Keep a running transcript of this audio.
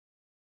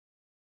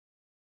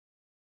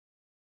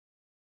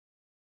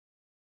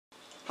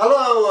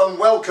Hello and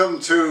welcome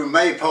to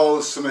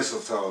Maypoles to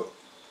Mistletoe.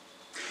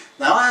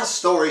 Now our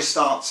story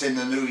starts in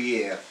the new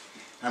year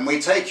and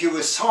we take you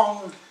with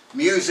song,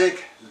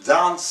 music,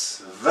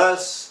 dance,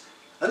 verse,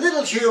 a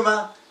little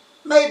humour,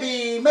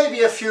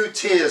 maybe a few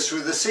tears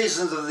through the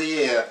seasons of the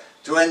year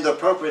to end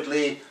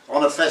appropriately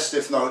on a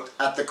festive note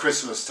at the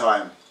Christmas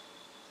time.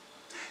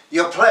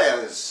 Your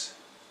players: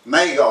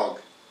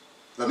 Magog,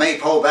 the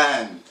Maypole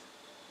Band,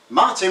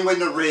 Martin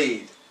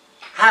wyndham-read,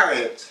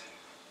 Harriet,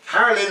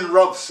 Carolyn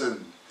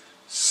Robson,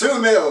 Sue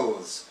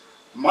Mills,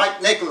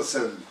 Mike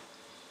Nicholson,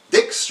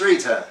 Dick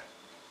Streeter,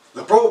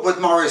 the Broadwood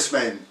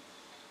Morrismen,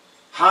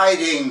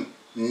 hiding,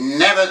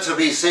 never to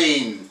be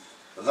seen,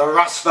 the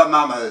Rusper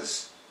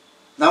Mummers.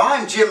 Now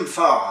I'm Jim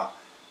Farr,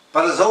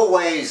 but as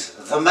always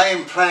the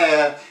main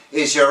player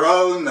is your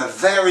own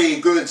very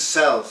good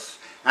self,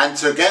 and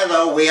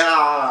together we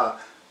are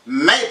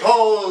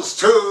Maypoles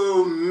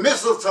to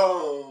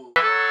Mistletoe.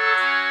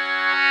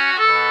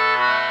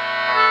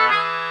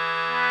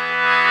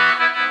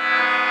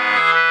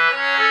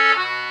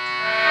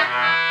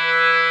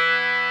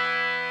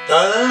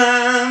 The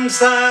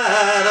lambs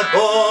that are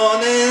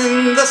born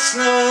in the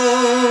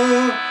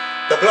snow,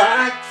 the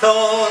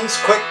blackthorn's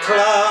quick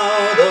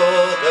cloud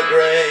o'er the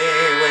grey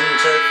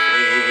winter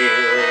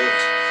field,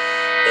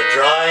 the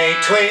dry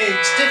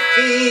twigs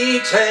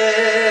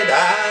defeated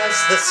as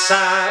the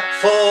sap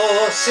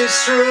forces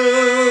through,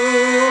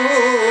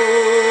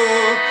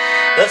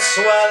 the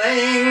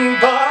swelling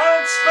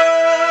buds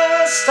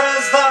burst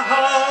as the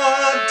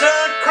hard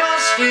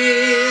dirt-crossed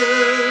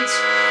fields.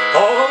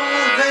 Oh,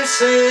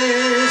 this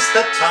is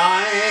the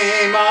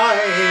time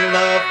I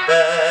love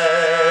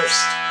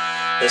best,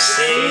 the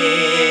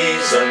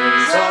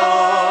seasons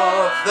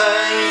of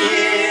the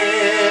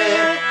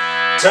year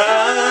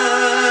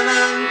turn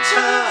and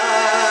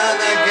turn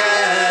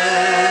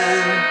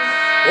again.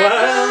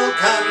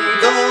 Welcome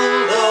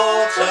gold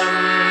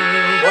autumn,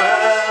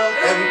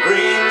 welcome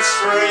green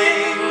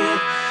spring,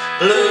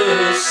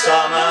 blue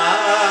summer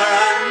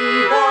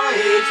and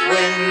white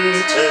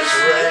winter's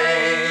rain.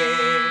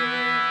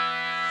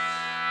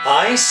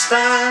 I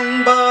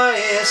stand by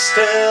a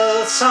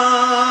still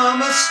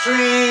summer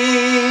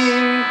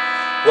stream,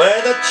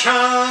 where the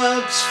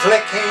chub's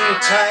flicking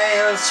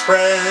tail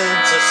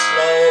spreads a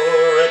slow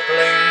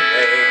rippling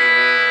rain,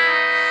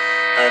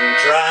 and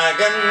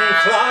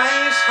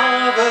dragonflies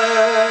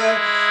hover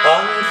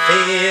on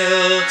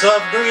fields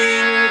of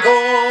green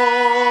gorse.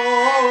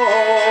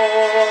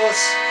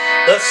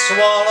 The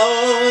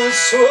swallows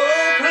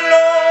swoop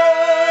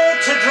low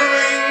to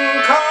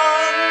drink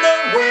on the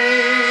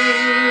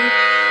wing.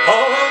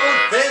 Oh,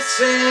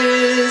 this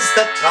is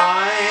the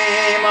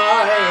time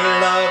I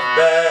love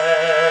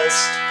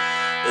best,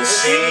 the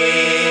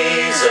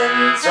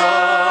seasons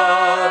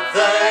of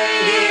the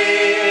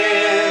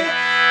year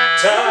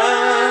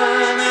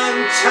turn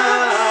and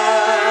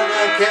turn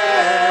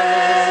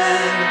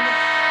again.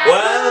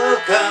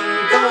 Welcome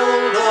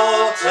gold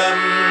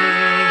autumn,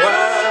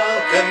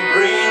 welcome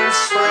green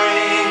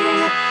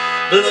spring,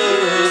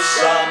 blue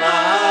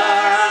summer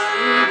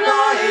and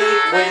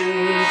white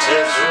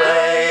winter's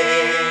rain.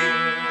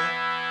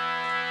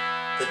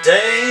 The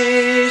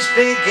days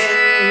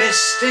begin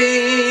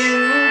misty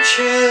and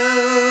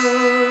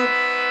chill,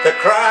 the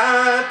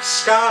crab's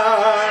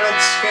scarlet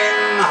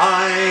skin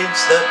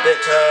hides the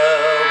bitter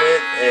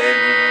within,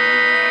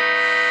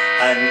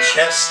 and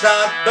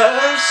chestnut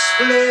burrs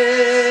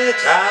split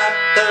at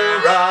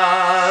the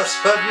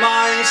rasp of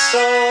my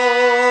soul.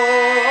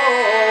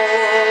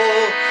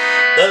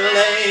 The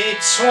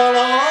late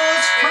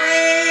swallows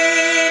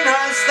preen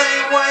as they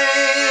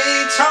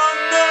wait on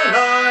the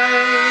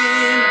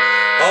line.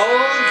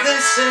 Oh,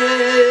 this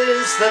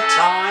is the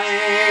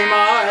time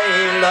I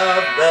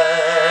love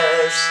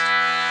best,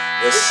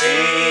 the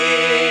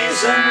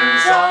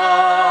seasons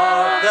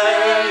of the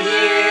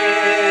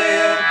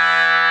year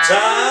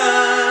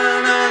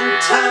turn and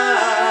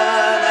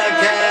turn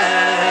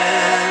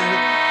again.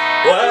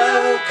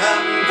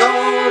 Welcome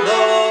gold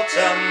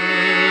autumn,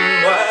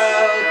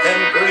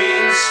 welcome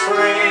green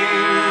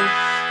spring,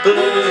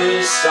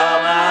 blue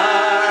summer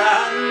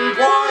and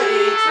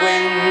white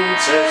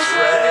winter's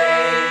rain.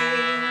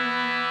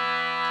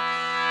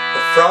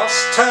 The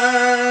frost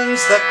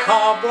turns the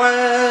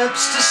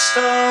cobwebs to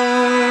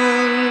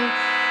stone,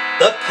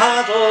 the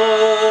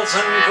puddles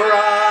and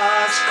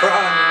grass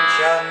crunch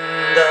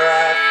under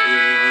our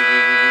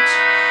feet.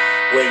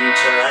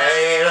 Winter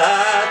ale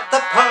at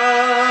the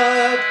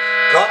pub,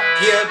 prop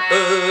your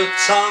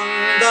boots on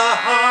the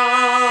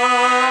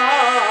hearth,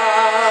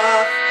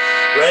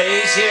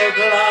 raise your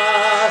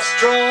glass,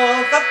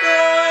 draw the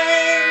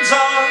blinds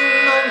on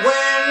the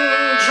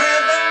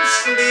wind-driven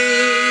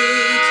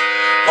sleet.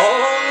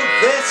 Oh,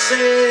 this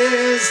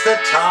is the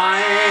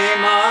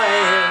time I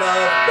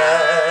love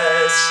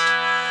best,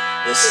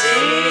 the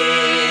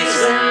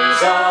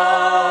seasons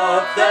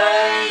of the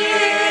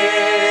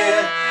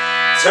year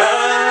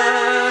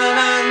turn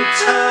and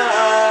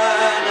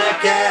turn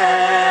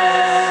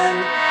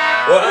again.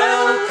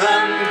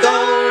 Welcome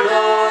gold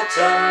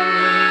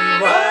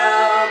autumn,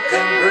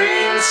 welcome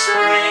green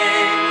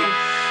spring,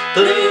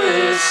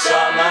 blue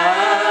summer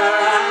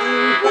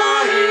and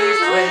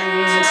white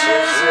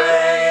winter's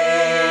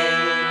rain.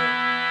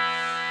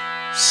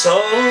 So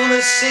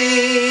the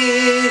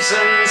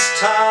seasons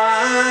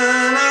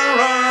turn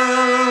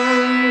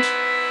around,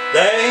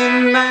 they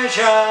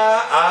measure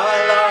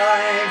our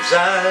lives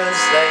as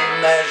they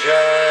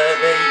measure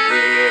the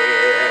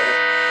year.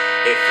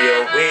 If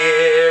you're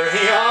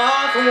weary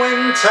of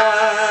winter,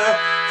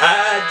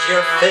 had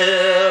your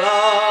fill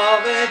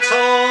of it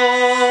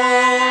all,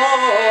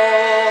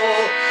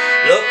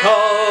 look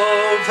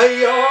over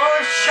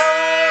your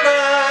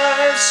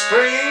shoulder,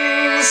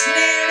 spring's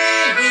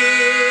nearly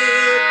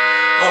here.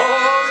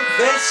 Oh,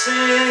 this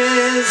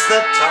is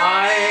the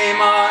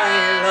time I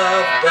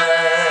love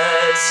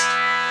best,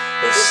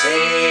 the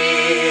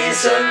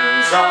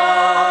seasons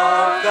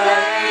of the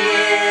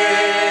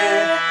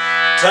year.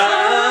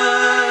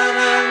 Turn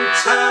and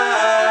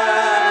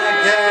turn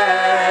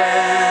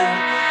again.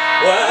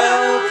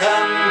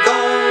 Welcome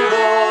gold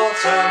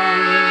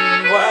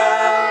autumn,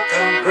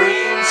 welcome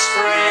green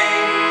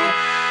spring,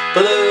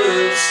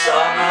 blue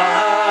summer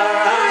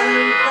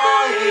and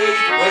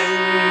white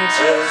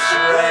winter's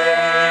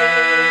rain.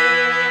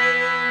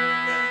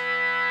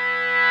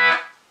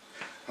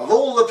 Of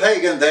all the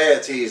pagan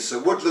deities, the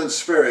woodland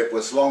spirit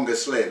was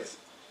longest lived.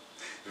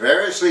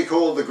 Variously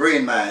called the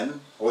Green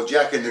Man or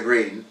Jack in the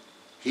Green,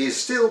 he is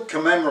still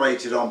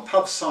commemorated on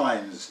pub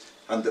signs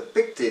and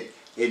depicted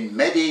in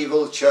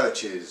medieval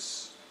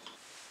churches.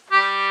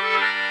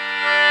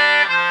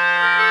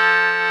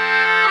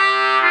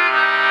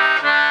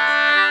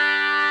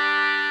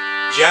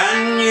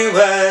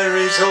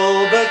 January's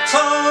all but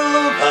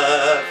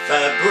over,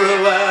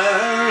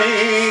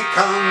 February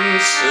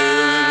comes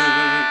soon.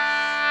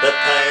 The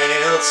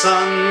pale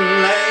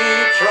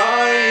sunlight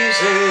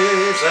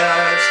rises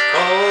as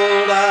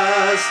cold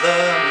as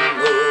the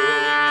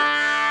moon,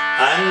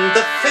 and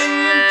the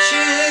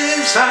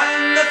finches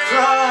and the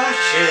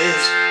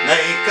thrushes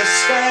make a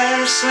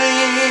scarcely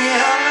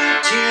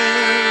a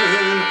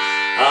tune.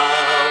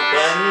 Ah,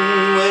 when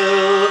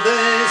will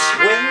this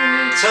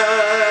winter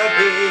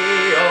be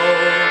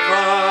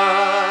over?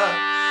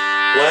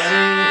 When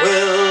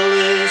will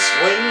this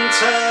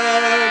winter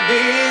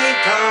be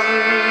done?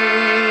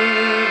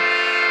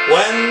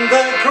 When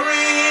the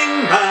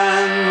Green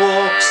Man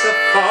walks the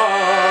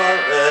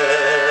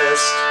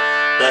forest,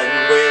 then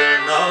we'll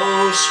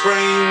know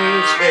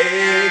spring's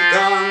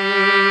begun.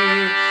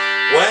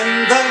 When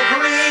the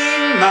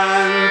Green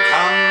Man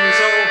comes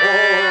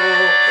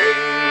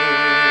a-walking,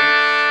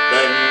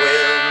 then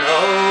we'll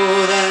know,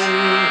 then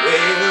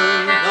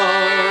we'll know.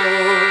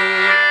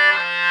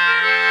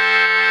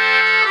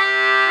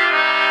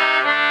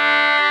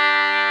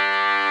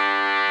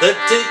 The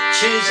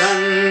ditches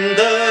and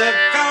the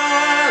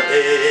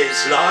gullies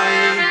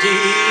lie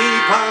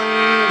deep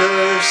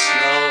under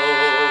snow,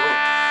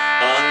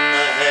 on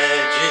the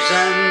hedges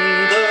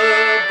and the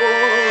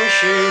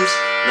bushes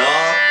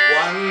not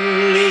one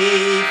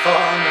leaf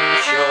on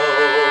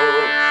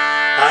show,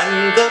 and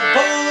the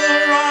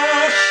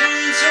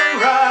bulrushes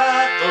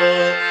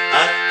rattle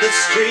at the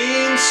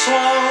stream's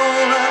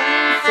swollen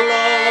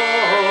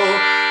flow.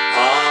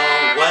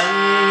 Ah, when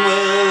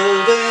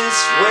will this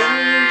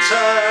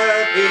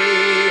winter be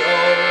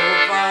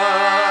over?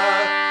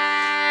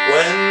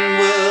 When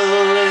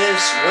will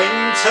this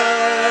winter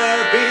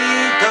be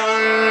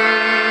done?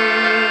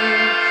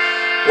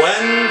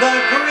 When the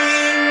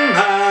Green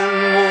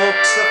Man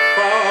walks the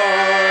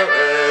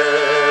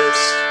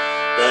forest,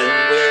 then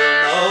we'll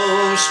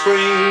know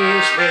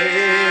spring's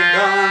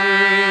begun.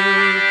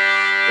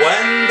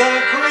 When the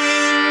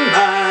Green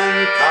Man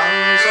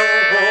comes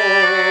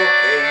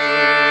a-walking,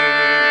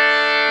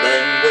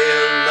 then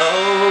we'll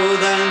know,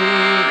 then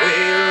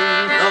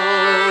we'll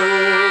know.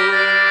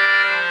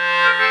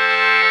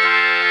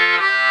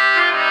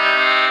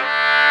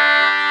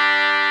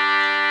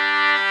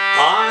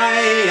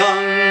 High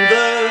on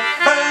the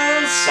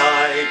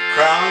fellside,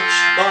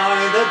 crouched by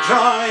the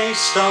dry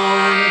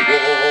stone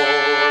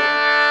wall,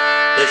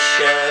 the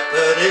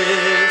shepherd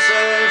is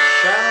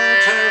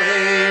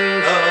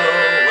a-sheltering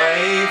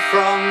away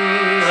from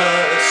the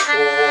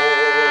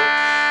squall,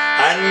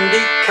 and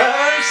he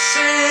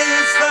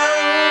curses the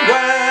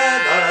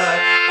weather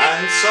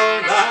and so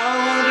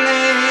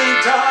loudly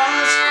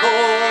does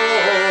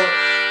call.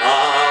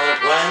 Ah,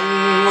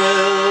 when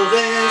will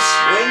this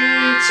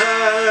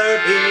winter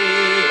be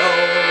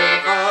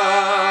over?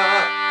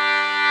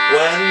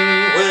 When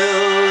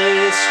will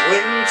this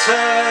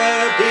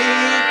winter be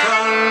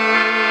done?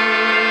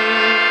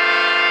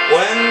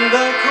 When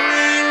the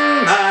Green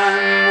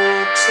Man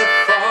walks the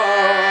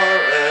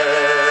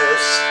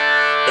forest,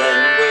 then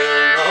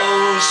we'll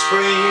know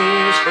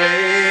spring's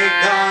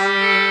begun.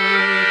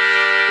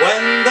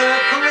 When the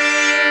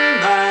Green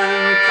Man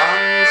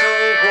comes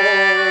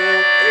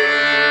a-walking,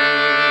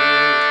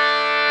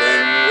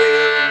 then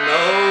we'll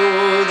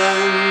know,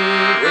 then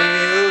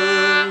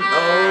we'll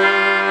know.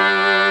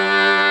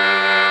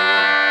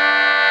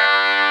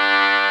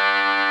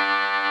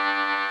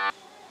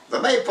 The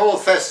Maypole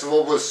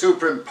Festival was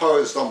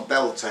superimposed on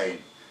Beltane,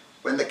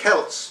 when the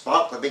Celts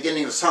marked the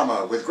beginning of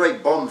summer with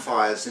great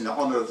bonfires in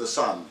honour of the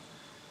sun.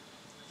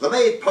 The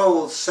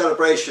Maypoles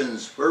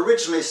celebrations were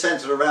originally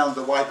centred around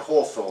the white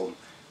hawthorn,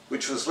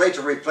 which was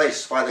later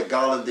replaced by the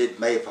garlanded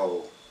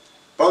maypole.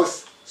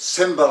 Both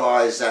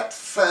symbolise that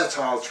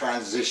fertile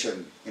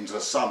transition into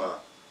summer.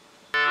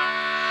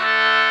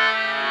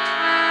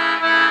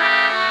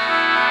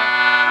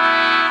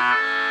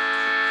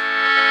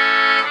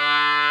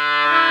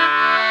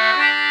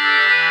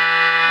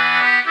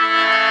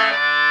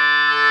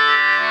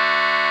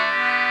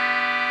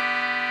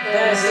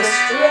 There's a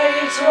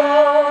straight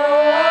row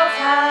of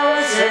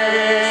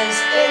houses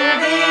in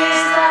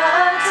these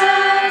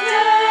latter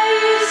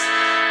days,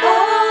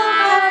 all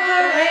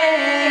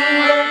covering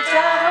the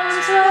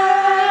downs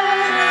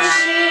where the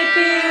sheep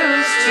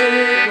used to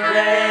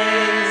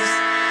graze.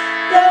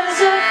 There's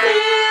a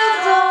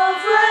field of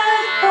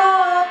red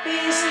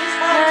poppies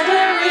and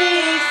a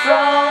wreath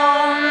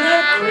from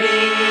the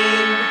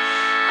Queen,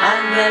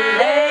 and the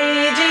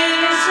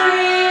ladies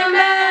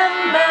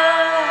remember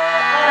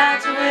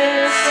at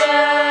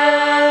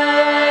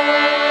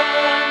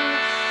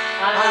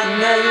and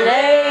the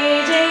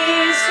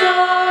ladies go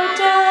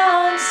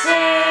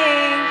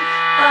dancing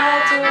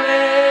at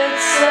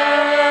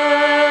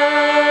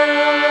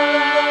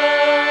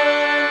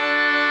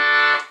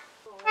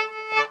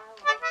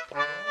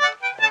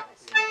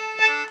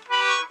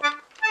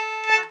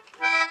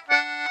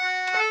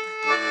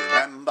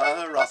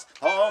Remember us,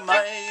 poor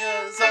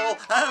mayors all,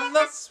 and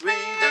thus we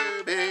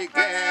do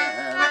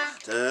begin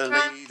to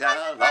lead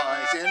our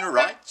lives in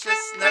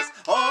righteousness,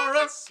 or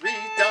else we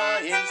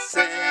die in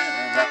sin.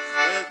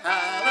 With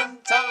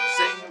Mistletoe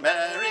sing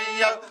merry,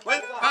 oh,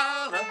 with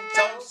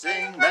Mistletoe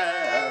sing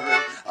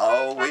merry.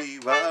 Oh, we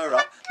were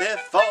up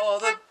before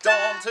the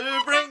dawn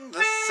to bring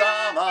the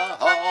summer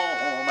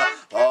home,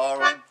 for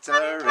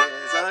winter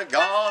is a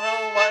gone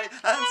away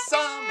and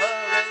summer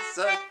is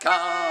a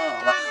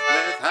come.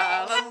 With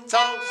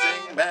Mistletoe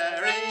sing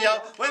merry, oh,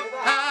 with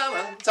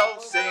Mistletoe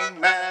sing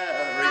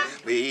merry.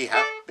 We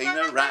have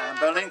been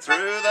rambling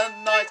through the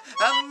night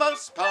and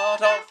most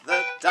part of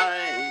the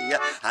day,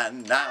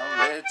 and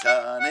now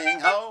returning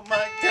home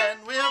again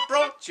we have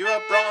brought you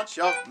a branch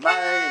of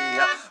May.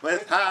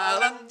 With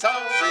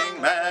Mistletoe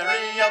sing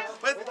merry, oh,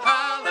 with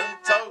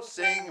Mistletoe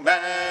sing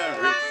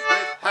merry.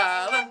 With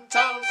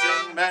Mistletoe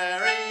sing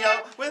merry,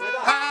 oh, with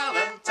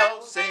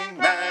Mistletoe sing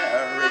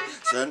merry.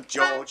 St.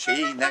 George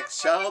he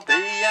next shall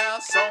be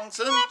our song.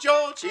 St.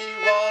 George he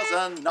was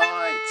a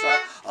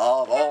knight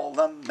of all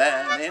the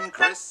men in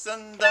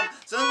Christendom.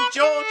 St.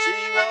 George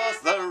he was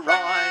the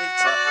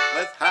right.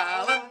 With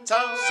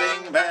Mistletoe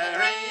sing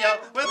merry, oh,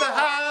 with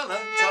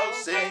Mistletoe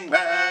sing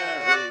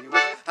merry.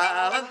 With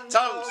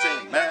Mistletoe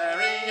sing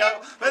merry, oh,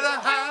 with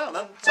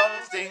Mistletoe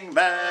sing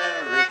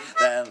merry.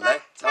 Then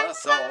let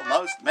us all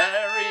most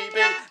merry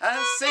be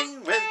and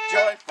sing with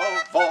joyful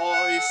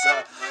voice,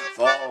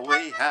 for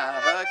we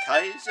have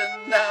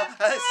occasion now,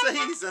 a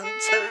season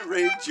to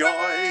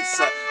rejoice.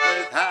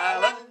 With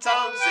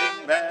Mistletoe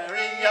sing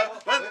merry, oh,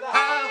 with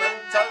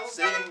Mistletoe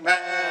sing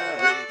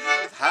merry.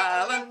 With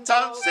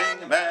Mistletoe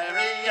sing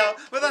merry, oh,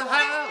 with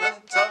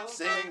Mistletoe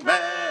sing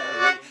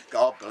merry.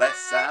 God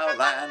bless our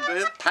land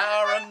with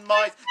power and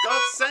might.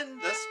 God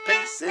send us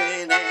peace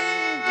in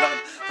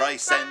England. Pray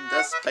send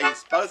us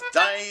peace both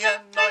day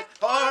and night,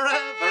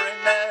 forever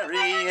in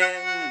merry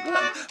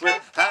England.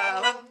 With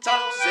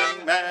Mistletoe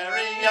sing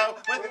merry, oh,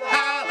 with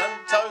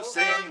Mistletoe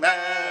sing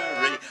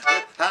merry. With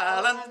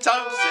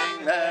Mistletoe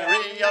sing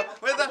merry, oh,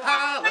 with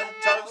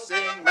Mistletoe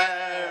sing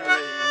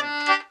merry.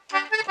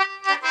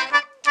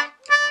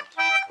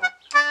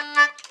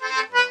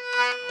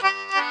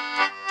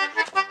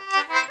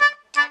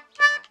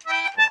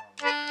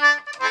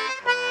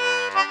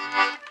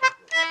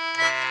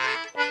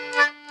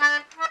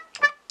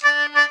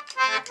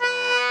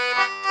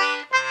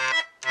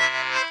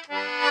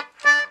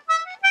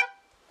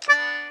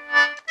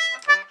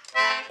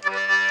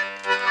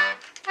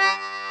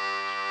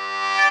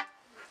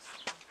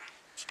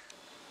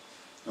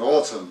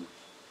 Autumn,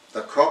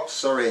 the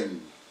crops are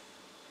in,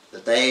 the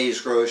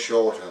days grow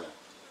shorter.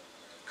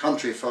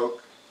 Country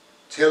folk,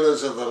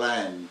 tillers of the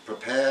land,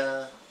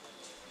 prepare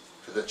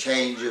for the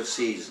change of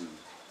season.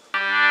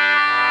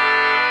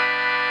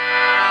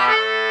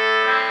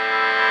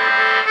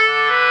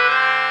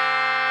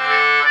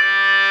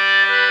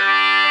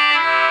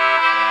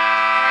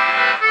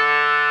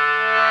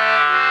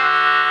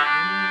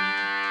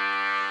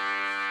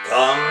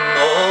 Come,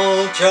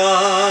 all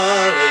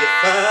jolly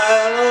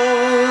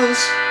fellows,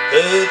 who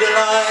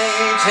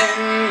delight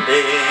in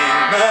being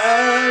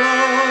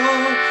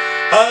mellow,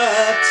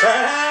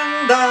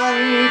 attend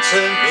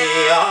unto me,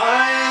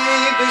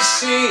 I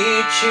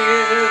beseech you.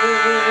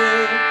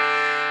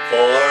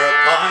 For a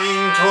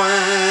pint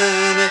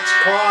when it's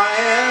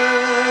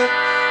quiet,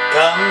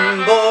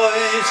 come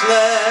boys,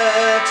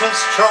 let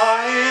us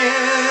try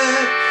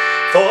it,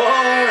 for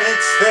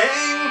it's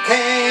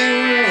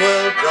thinking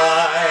will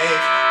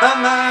drive a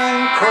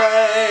man crazy.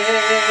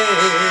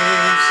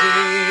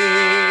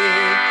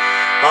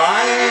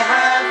 I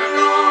have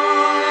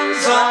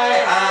lawns, I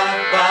have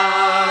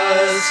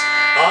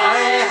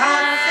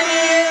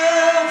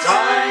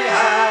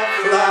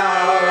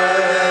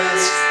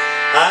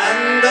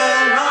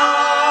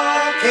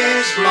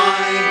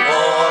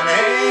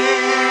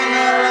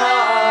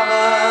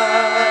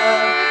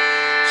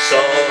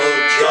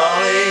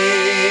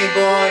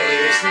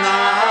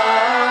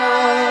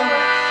now.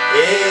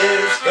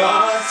 Here's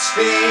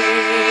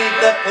Godspeed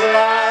the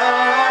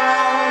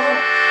plough,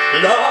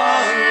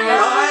 long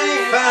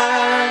life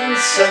and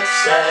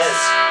success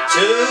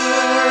to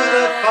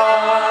the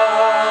farmer.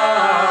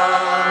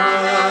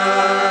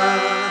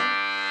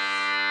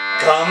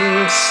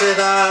 Come sit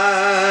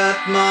at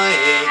my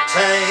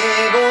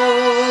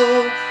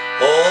table,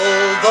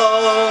 all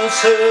those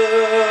who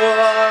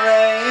are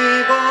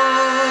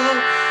able,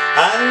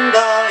 and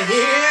I'll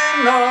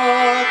hear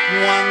not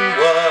one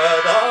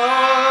word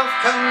of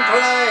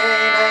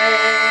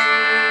complaining,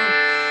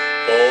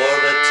 for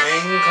the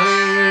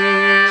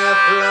tinkling of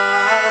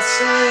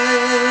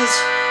glasses,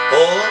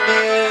 all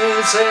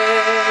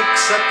music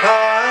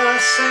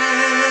surpasses,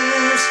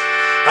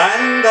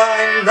 and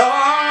I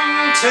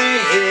long to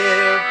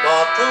hear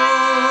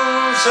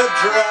bottles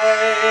a-draining.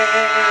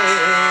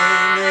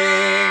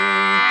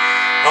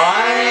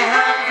 I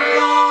have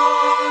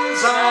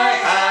lawns, I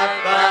have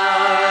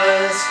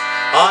bowers,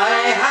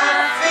 I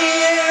have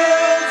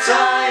fields,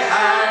 I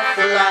have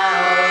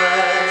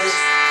flowers,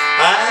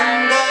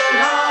 and the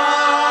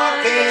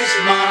lark is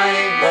my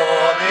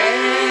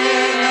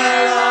morning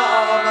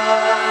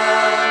alarmer.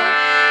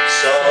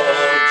 So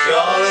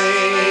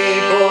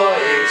jolly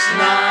boys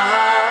now,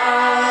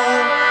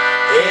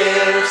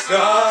 here's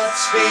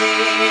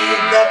Godspeed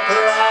the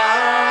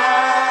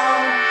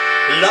plough,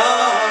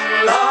 long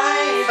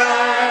life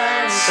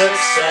and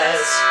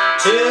success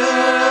to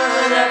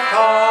the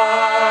farmer.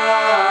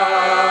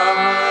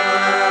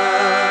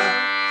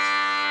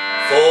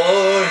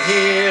 For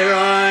here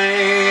I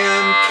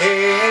am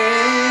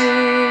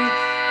king,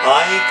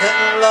 I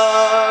can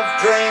love,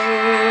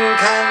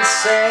 drink and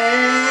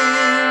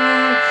sing,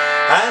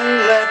 and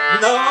let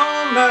no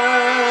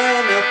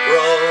man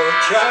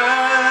approach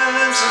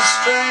as a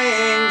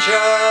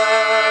stranger.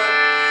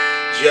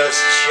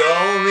 Just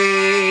show me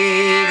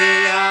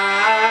the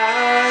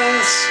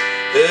ass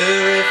who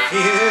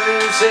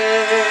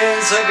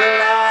refuses a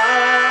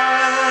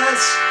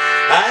glass,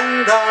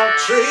 and I'll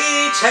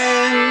treat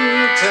him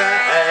to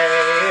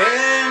hay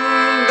in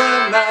the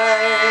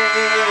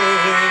manger.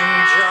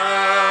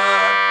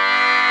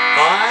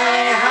 I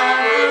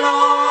have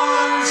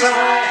lawns,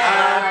 I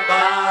have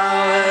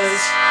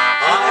bowers,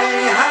 I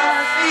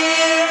have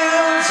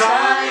fields,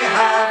 I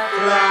have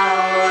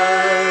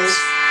flowers,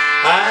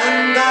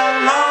 and the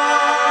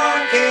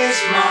lark is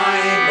my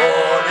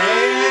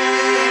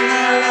morning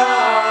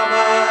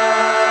alarmer.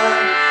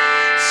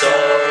 So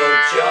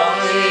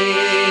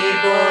jolly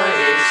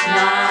boys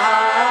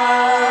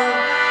now,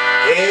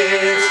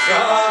 here's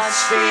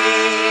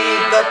Godspeed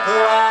the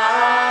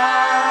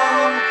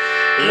plough,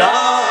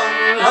 long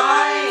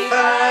life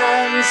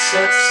and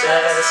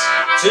success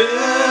to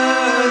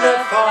the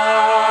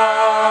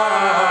farmer.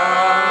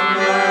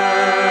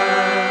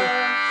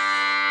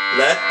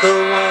 Let the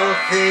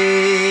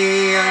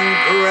wealthy and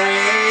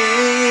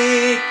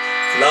great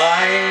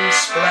lie in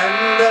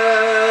splendor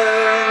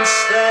and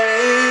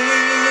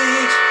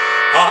state.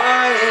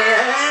 I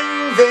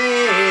envy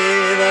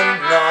them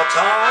not,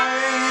 I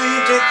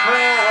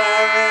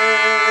declare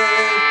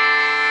it,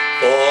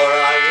 for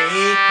I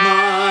eat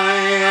my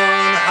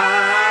own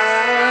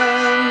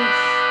ham,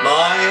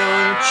 my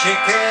own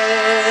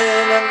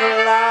chicken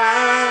and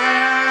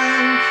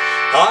lamb.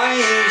 I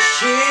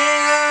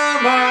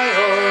shear my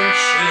own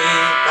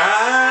sheep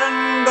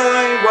and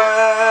I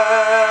wear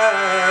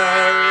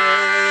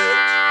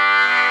it.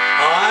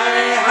 I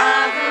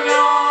have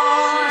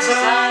lawns,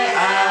 I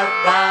have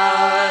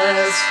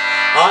bowers,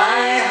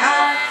 I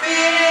have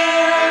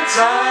fields,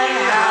 I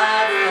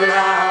have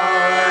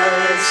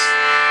flowers,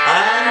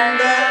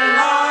 and the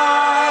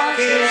lark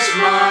is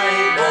my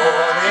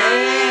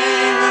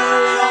morning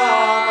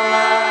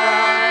alarmer.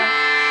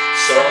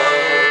 So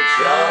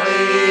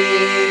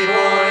jolly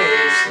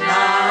boys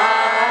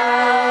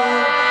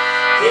now,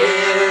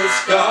 here's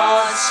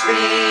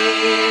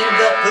Godspeed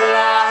the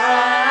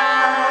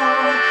plough,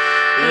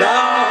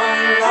 long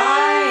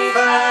life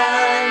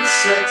and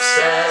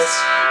success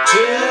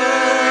to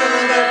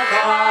the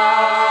farmer.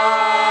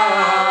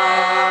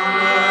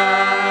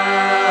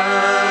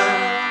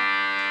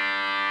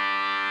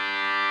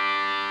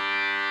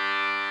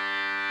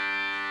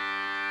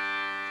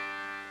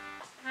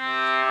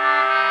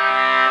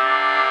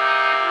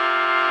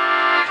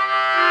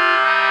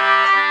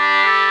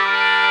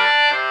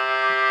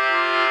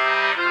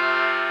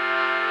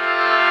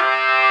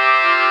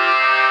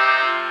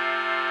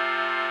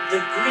 The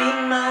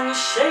green man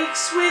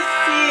shakes with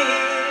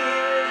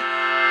fear,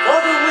 for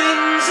the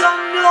winds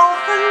are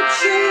north and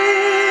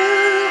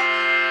chill.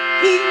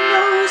 He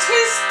knows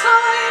his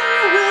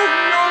time will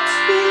not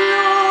be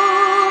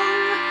long,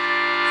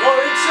 for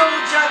it's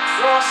old Jack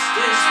Frost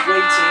is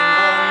waiting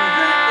on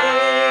the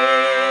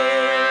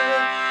hill.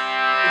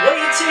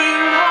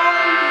 Waiting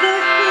on the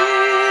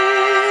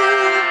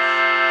hill,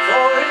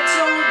 for it's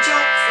old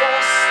Jack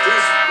Frost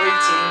is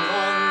waiting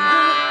on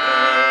the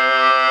hill.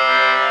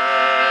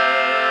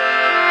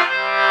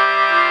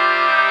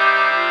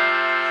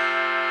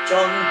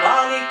 John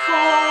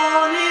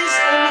Barleycorn is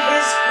in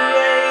his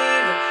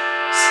grave,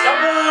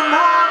 stubble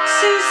marks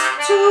his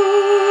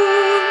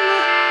soon.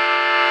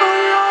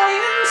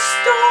 Orion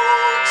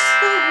stalks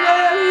the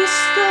weary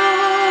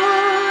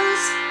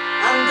stars,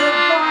 and the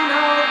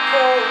barn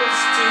calls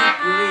to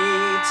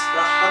greet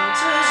the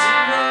hunter's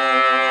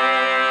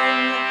moon.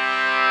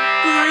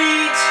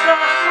 Greet the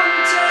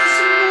hunter's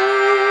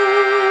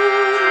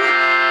moon,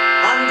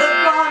 and the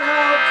barn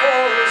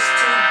calls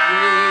to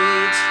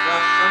greet the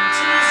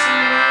hunter's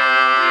moon.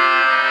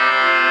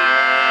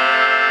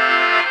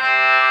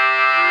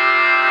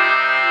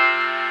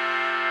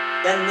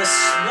 Then the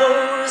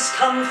snows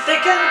come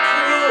thick and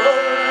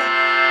cruel,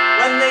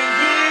 when the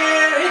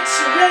year its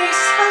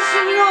race has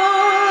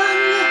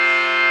run.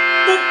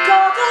 The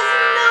god of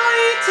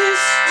night is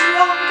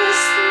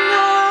strongest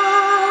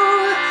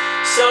now,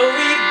 so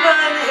we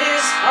burn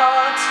his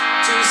heart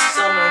to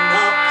summon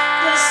up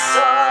the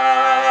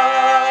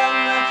sun.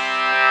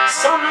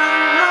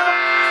 Summon up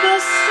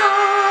the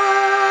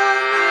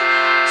sun,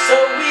 so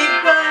we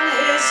burn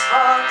his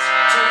heart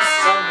to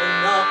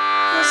summon up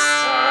the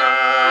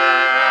sun.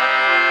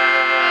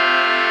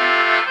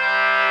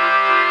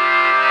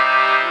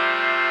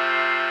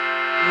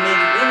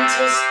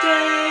 Midwinter's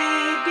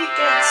day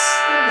begets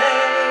the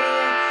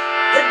May,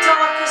 the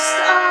darkest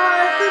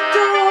are the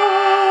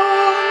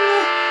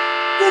dawn.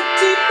 The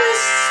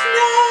deepest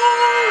snow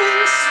in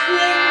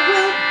spring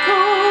will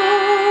go,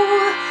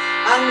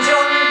 and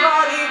John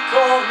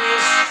Barleycorn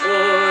is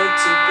sure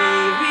to be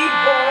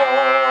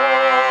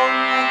reborn.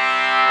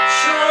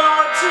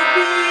 Sure to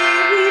be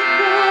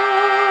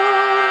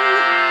reborn,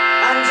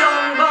 and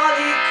John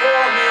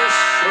Barleycorn is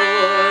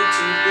sure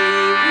to be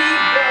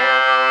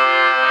reborn.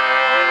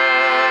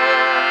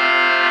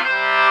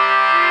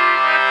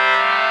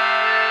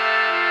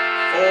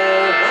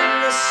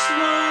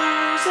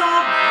 Snows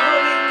are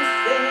growing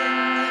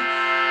thin,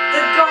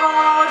 the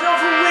god of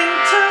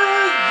winter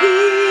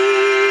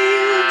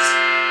yields.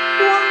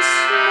 Once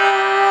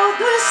more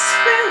the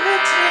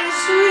spirit is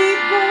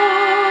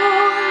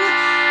reborn,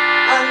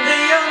 and the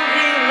young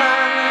green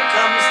man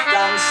comes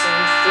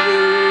dancing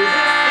through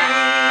the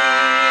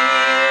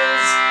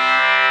fields.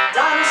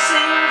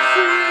 Dancing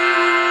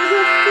through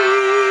the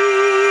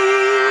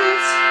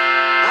fields,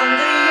 and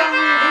the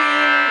young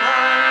green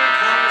man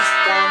comes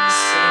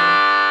dancing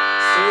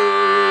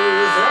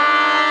through the fields.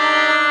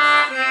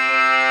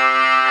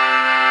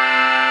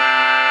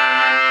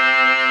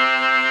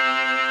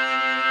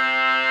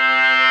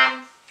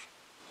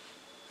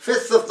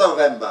 5th of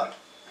November.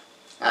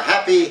 A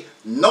happy,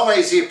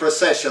 noisy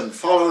procession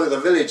follow the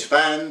village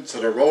band to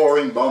the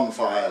roaring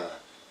bonfire,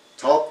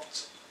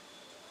 topped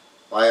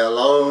by a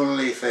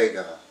lonely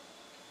figure,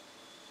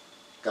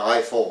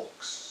 Guy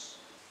Fawkes.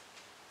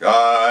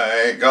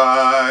 Guy,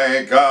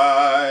 Guy,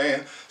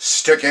 Guy,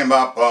 stick him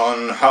up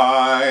on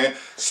high,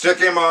 stick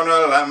him on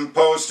a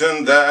lamppost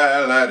and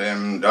there let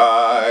him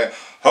die.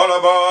 Holla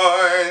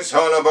boys,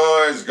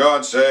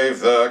 God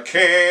save the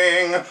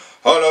King.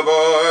 Holla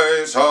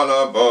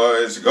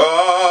boys,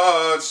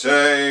 God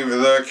save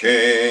the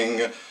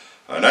King.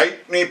 An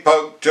halfpenny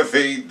poke to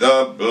feed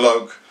the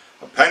bloke,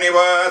 a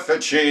pennyworth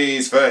of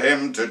cheese for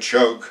him to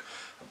choke,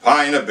 a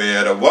pint of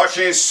beer to wash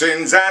his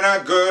sins, and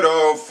a good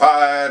old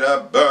fire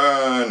to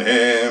burn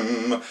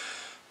him.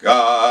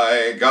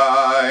 Guy,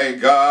 Guy,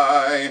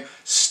 Guy,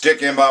 stick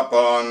him up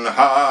on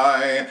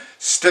high,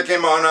 stick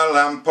him on a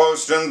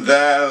lamppost and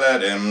there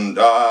let him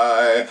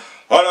die.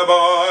 Holla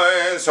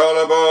boys,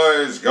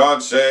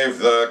 God save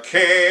the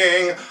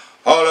King.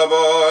 Holla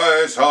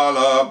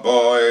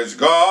boys,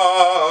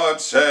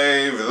 God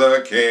save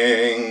the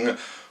King.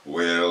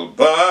 We'll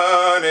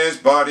burn his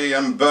body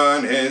and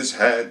burn his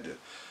head,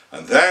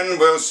 and then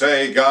we'll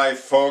say Guy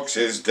Fawkes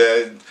is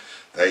dead.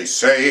 They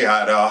say he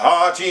had a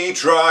heart he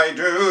tried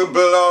to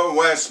blow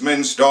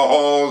Westminster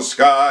Hall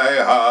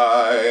sky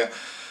high.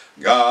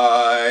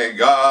 Guy,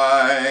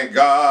 Guy,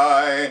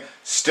 Guy,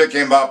 stick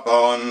him up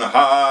on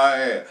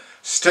high,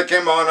 stick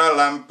him on a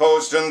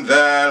lamppost and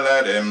there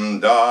let him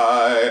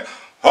die.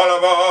 Holla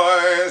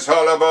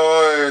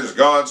boys,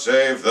 God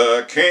save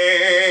the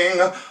King.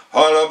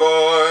 Holla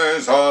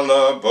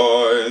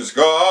boys,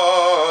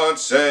 God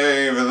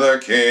save the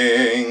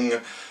King.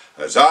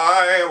 As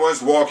I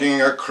was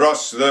walking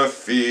across the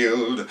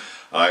field,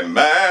 I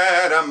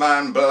met a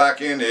man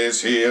black in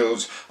his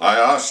heels. I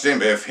asked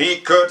him if he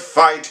could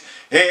fight,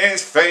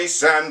 his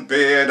face and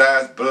beard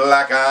as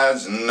black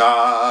as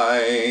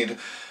night.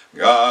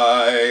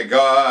 Guy,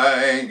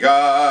 Guy,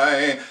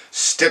 Guy,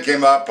 stick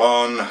him up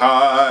on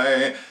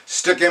high,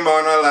 stick him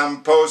on a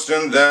lamppost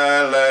and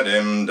there let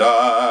him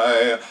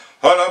die.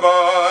 Holla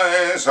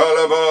boys,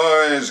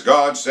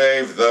 God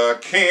save the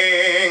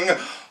King.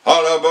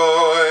 Holla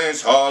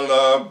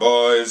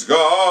boys,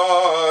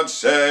 God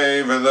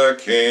save the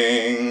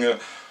King.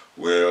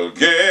 We'll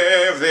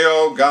give the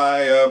old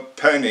guy a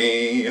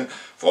penny,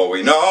 for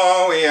we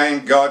know he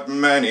ain't got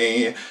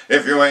many.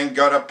 If you ain't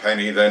got a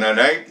penny, then an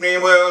halfpenny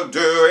will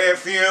do.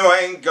 If you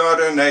ain't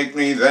got an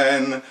halfpenny,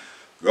 then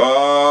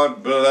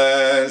God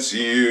bless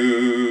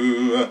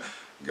you.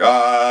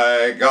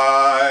 Guy,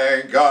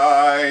 guy,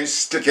 guy,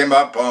 stick him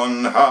up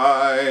on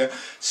high,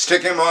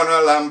 stick him on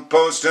a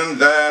lamppost and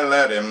there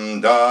let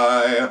him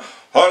die.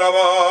 Holla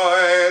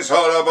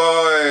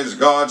boys,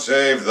 God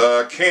save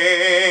the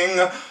King.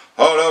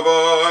 Holla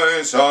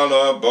boys,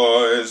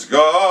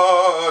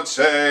 God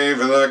save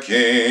the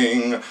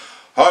King.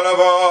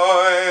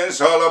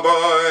 Holla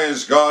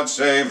boys, God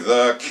save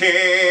the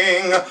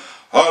King.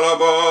 Holla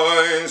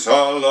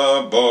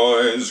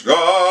boys,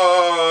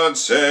 God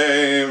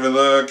save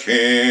the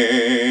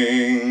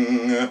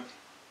King.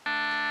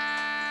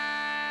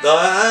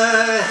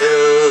 The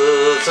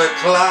hills are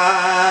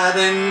clad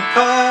in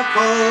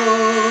purple,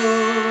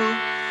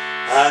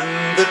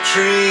 and the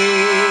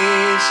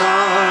trees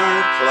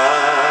are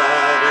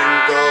clad in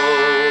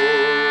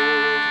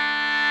gold.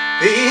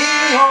 The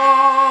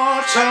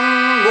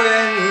autumn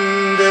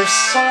wind is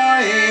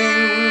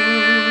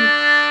sighing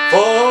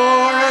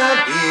for a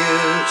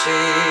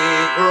beauty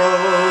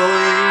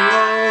growing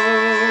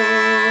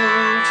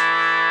old.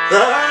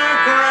 The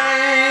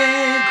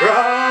grey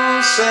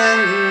grass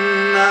in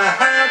the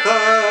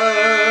heather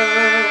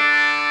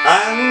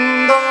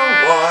and the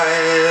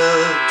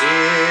wild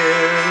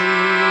deer in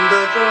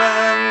the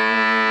glen.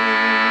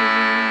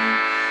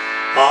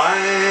 I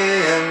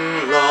am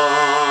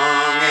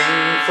longing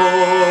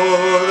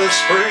for the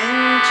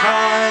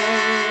springtime,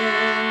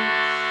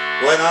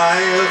 when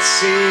I'll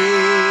see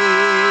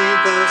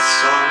the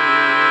sun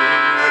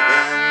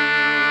again.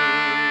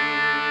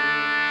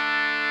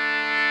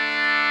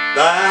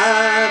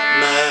 That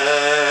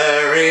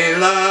merry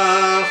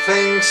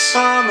laughing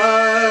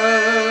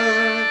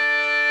summer,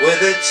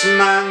 with its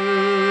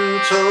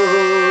mantle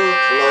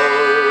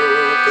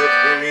cloak of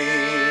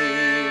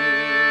green,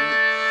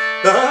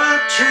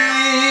 the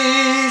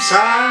trees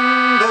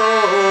and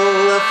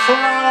all the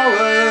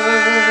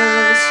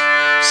flowers,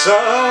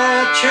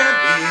 such a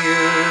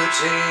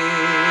beauty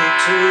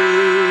to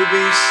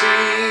be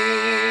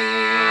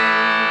seen.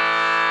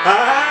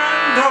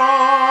 And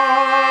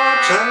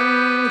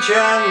autumn,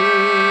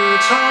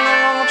 gentle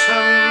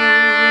autumn,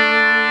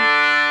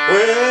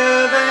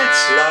 with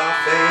its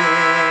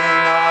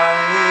laughing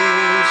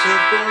eyes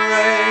of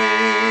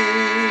grey,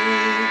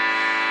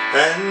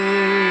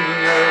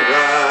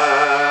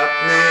 enwrap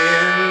me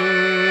in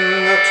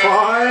the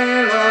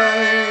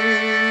twilight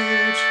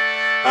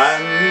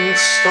and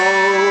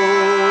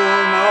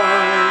stole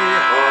my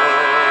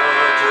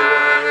heart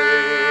away.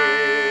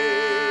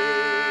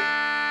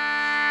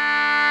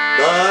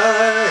 The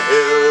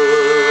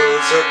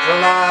hills are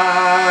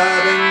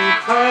clad in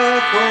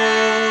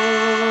purple,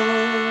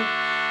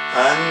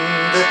 and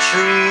the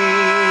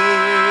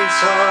trees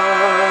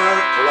are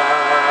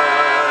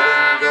clad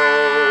in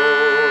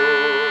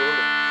gold.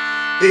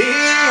 The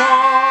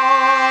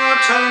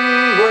autumn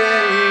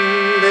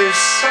wind is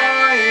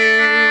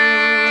sighing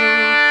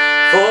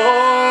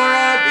for a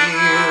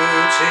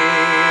beauty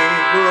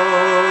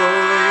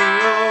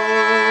growing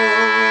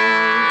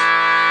old.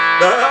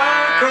 The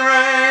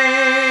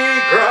grey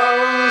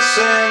grouse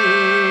in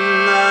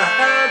the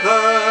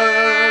heather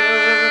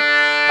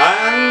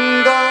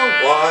and the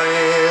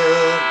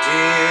wild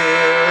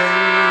deer in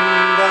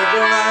the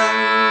glen.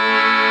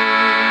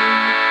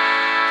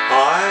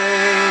 I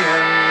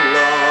am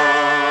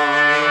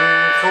longing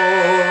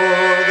for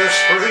the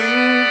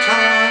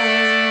springtime,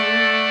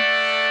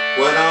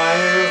 when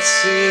I'll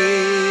see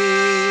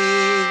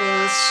the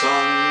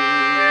sun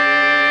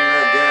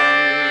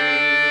again.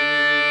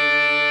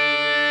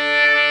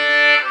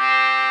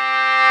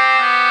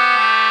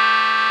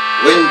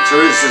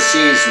 Winter is the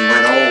season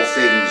when all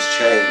things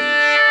change.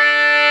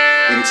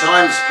 In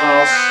times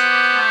past,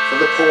 for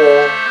the poor,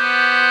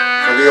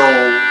 for the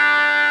old,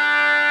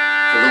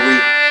 for the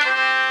weak.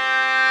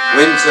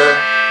 Winter,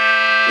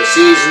 the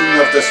season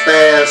of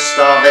despair,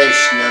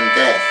 starvation and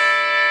death,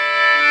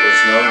 was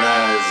known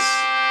as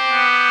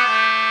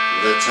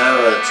the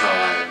terror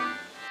time.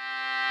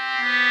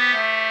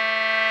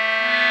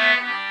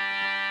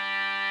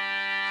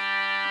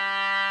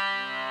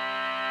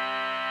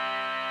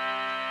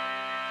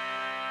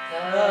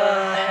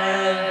 The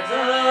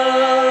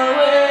heather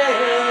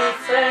will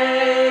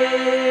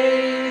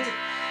fade,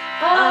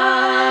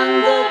 and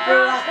the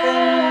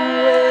bracken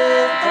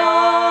will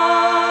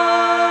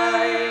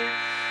die.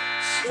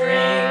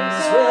 Streams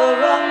will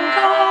run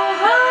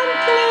cold and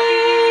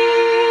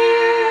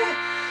clear,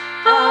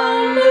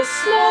 and the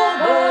slow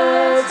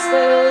birds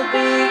will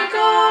be going.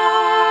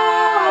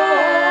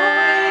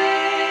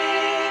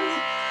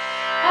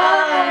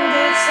 And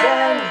it's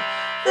then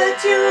that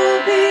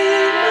you'll be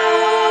knowing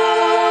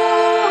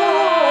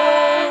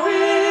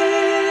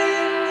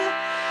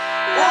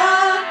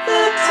that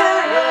the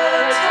terror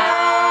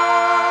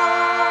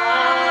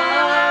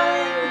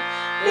time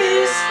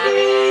is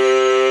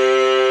here.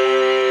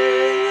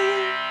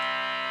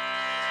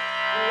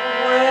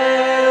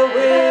 Where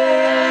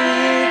will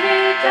ye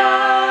begin,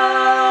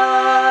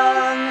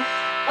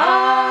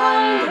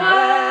 and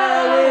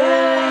where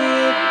will ye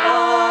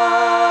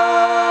bide?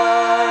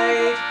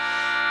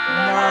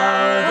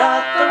 Now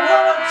that the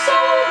works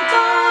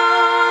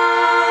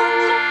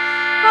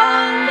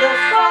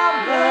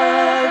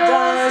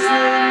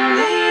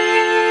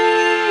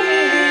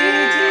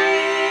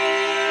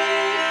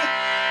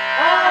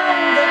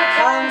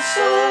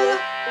counsel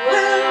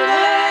will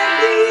there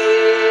be,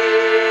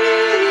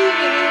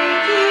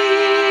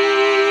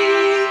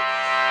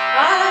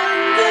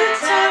 and the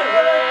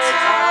terror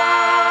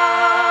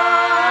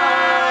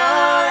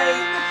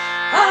time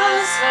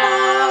has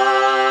come.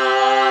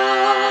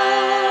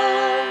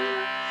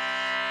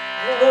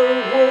 The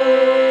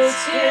woods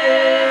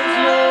give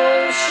no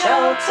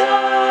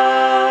shelter,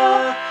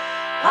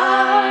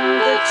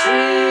 and the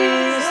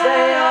trees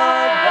they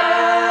are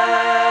bare.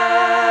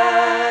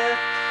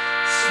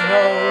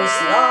 Snow's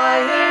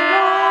lying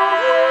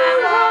all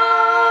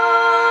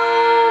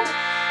around,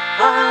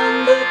 and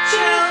the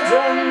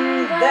children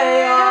they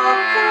are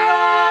crying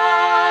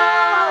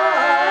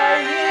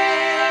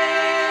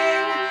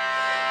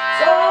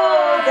for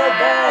the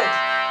bed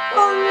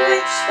on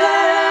which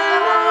they're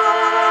lying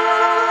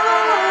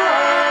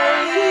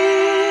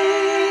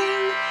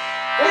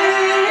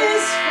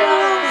is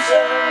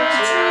frozen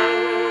to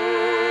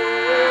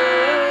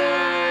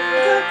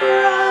the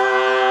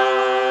ground.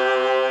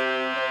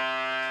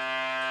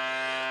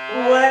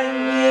 When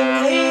you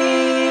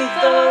need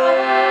the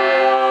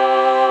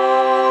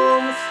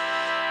warmth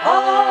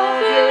of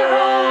your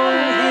own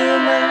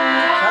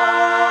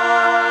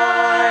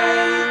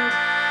humankind,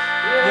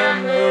 you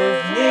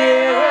move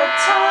near a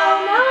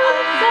town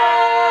and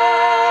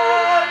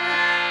then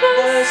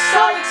the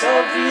sight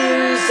of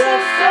you's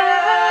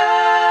offending.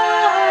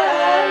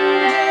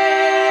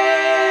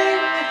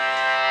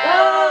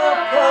 The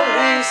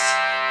police,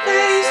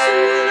 they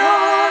soon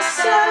are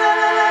sending,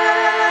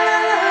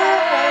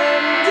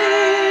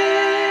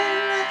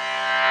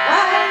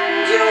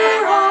 and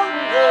you're on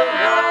the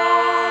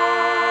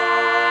road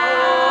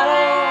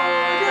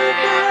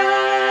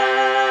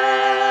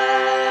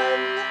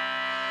again.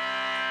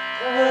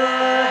 The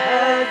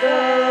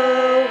heather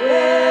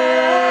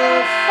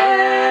will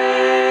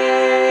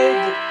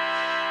fade,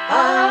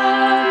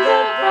 and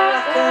the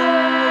bracken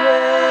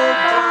will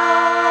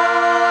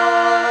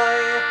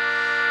die.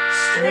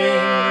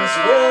 Streams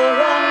will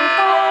run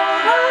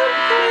cold and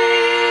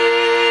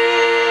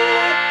clear,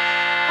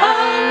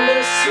 and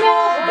the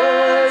small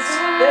birds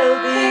will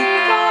be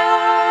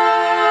going,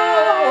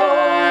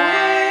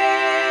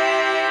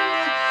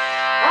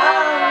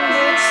 and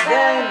it's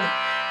then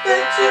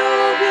that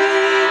you'll be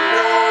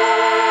knowing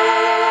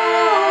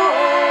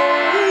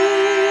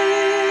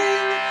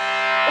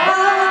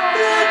that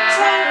the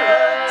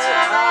terror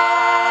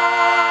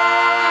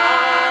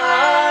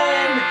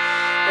time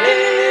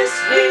is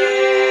here.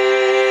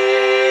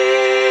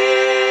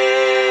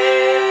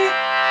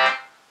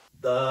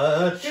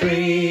 The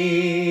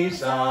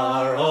trees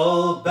are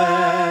all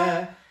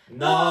bare,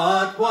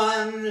 not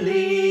one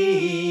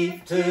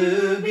leaf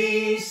to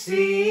be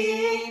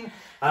seen,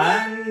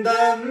 and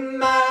the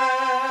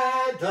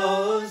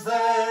meadows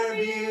their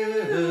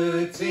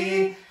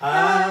beauty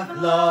have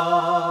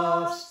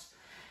lost.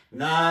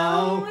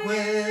 Now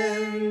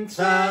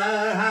winter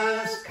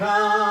has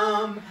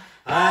come,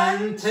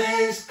 and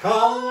 'tis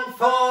cold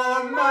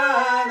for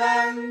man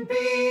and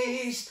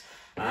beast,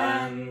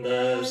 and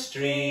the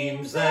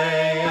streams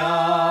they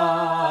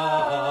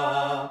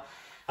are,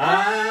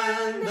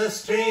 and the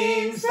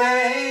streams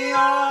they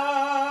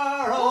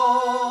are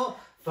all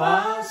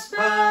fast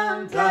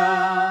bound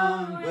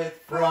down with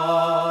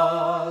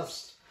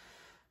frost.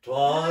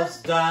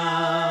 'Twas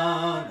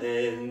down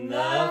in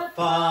the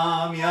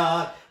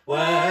farmyard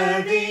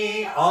where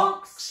the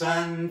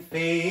oxen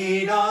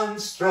feed on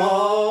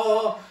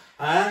straw,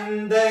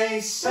 and they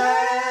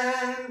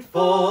send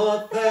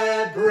forth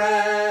their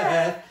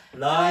breath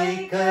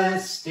like a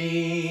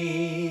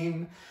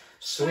steam.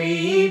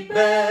 Sweet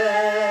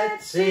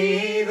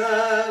Betsy,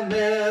 the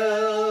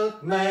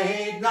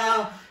milkmaid,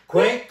 now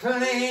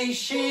quickly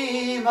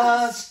she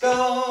must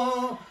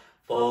go,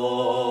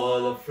 for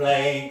the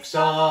flakes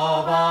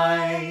of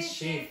ice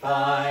she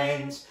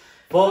finds,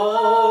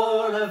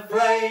 for the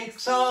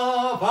flakes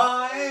of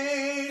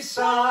ice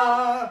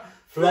are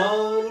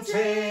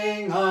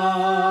floating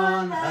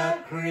on her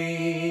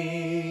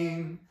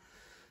cream.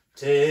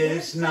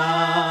 'Tis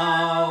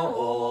now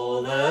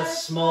all the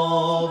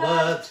small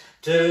birds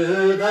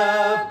to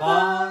the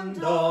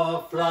pond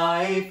or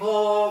fly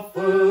for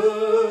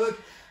food,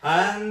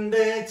 and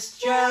it's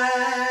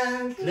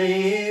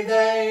gently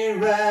they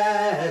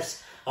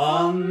rest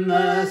on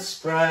the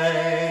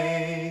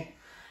spray.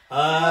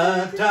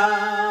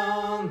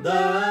 Down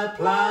the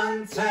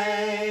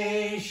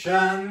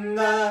plantation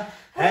the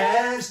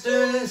hares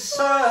do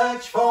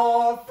search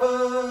for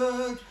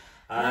food,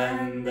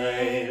 and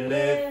they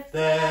lift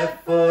their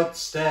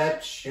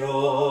footsteps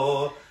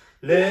sure,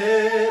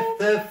 lift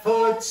their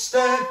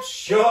footsteps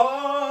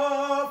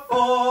sure,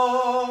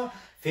 for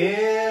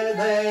fear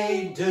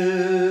they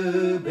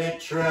do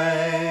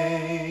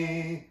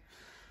betray.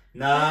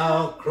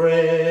 Now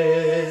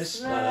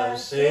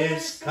Christmas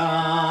is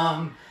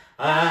come,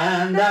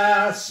 and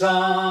our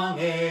song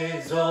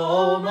is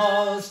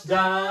almost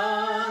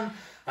done,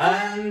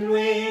 and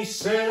we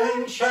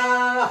soon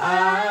shall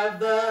have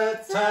the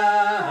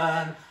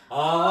turn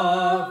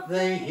of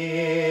the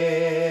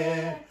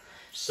year.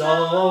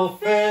 So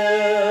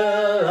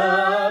fill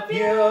up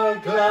your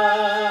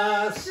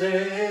glasses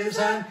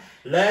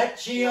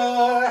let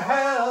your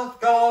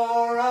health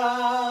go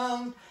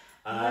round,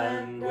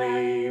 and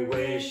we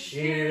wish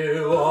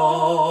you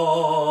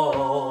all,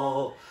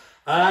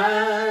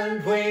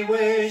 and we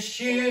wish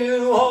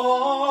you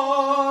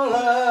all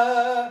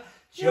a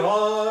joyful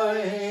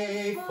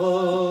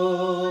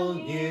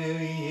New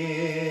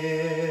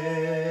Year.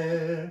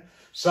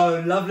 So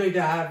lovely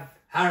to have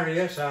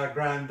Harriet, our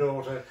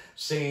granddaughter,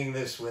 singing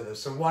this with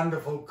us, a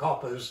wonderful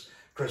Coppers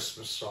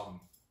Christmas song.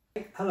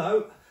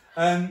 Hello.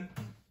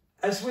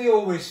 As we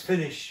always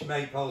finish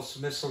Maypoles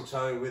to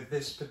Mistletoe with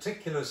this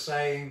particular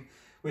saying,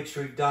 which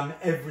we've done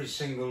every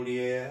single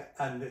year,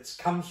 and it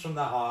comes from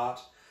the heart,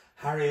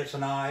 Harriet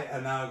and I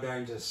are now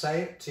going to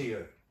say it to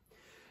you.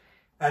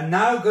 And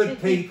now,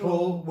 good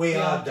people, we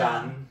are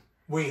done.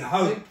 We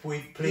hope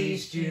we've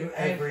pleased you,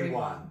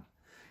 everyone.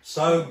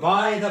 So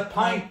by the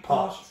pint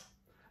pot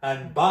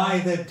and by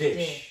the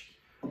dish,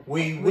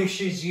 we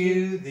wishes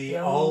you the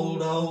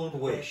old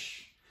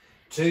wish.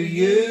 To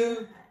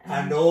you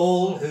and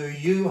all who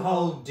you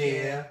hold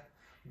dear,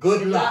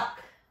 good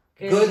luck,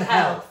 good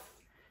health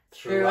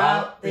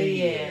throughout the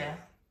year.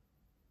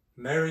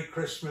 Merry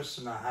Christmas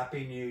and a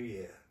Happy New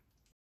Year.